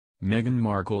Meghan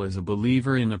Markle is a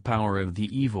believer in the power of the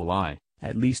evil eye,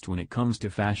 at least when it comes to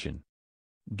fashion.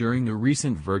 During a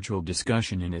recent virtual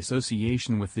discussion in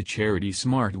association with the charity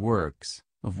SmartWorks,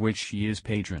 of which she is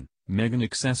patron, Meghan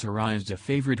accessorized a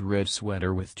favorite red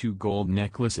sweater with two gold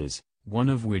necklaces, one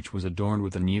of which was adorned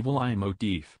with an evil eye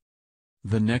motif.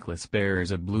 The necklace bears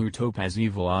a blue topaz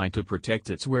evil eye to protect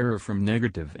its wearer from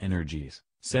negative energies,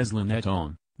 says Lynette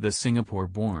On, the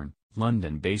Singapore-born,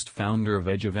 London-based founder of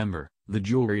Edge of Ember, the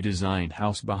jewelry design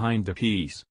house behind the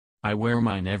piece. "I wear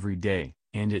mine every day,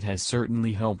 and it has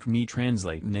certainly helped me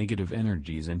translate negative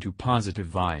energies into positive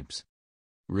vibes."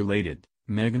 Related,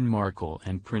 Meghan Markle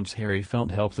and Prince Harry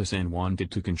felt helpless and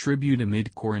wanted to contribute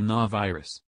amid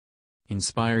coronavirus.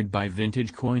 Inspired by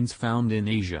vintage coins found in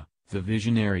Asia, the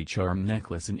visionary charm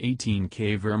necklace in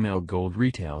 18K vermeil gold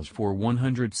retails for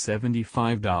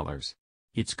 $175.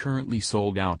 It's currently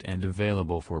sold out and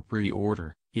available for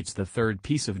pre-order. It's the third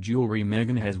piece of jewelry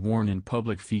Meghan has worn in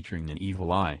public featuring an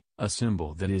evil eye, a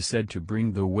symbol that is said to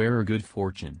bring the wearer good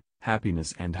fortune,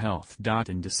 happiness and health.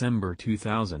 In December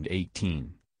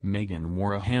 2018, Meghan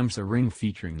wore a Hamsa ring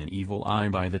featuring an evil eye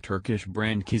by the Turkish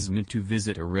brand Kismet to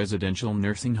visit a residential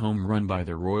nursing home run by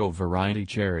the Royal Variety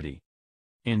charity.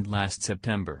 And last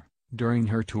September, during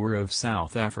her tour of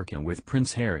South Africa with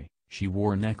Prince Harry, she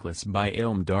wore a necklace by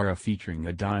Elmdara featuring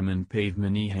a diamond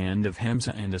pavement hand of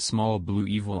Hamsa and a small blue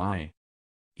evil eye.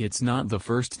 It's not the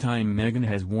first time Meghan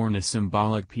has worn a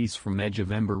symbolic piece from Edge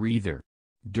of Ember either.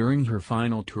 During her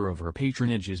final tour of her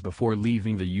patronages before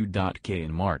leaving the UK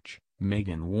in March,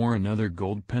 Meghan wore another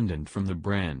gold pendant from the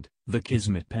brand, the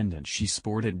Kismet pendant she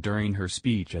sported during her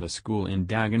speech at a school in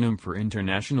Dagenham for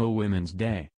International Women's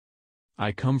Day.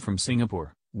 "I come from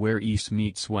Singapore, where East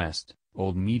meets West,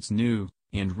 old meets new,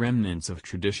 and remnants of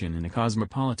tradition in a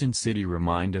cosmopolitan city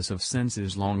remind us of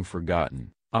senses long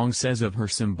forgotten," Ong says of her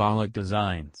symbolic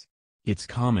designs. "It's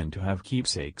common to have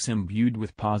keepsakes imbued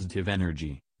with positive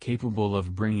energy, capable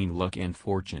of bringing luck and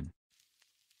fortune.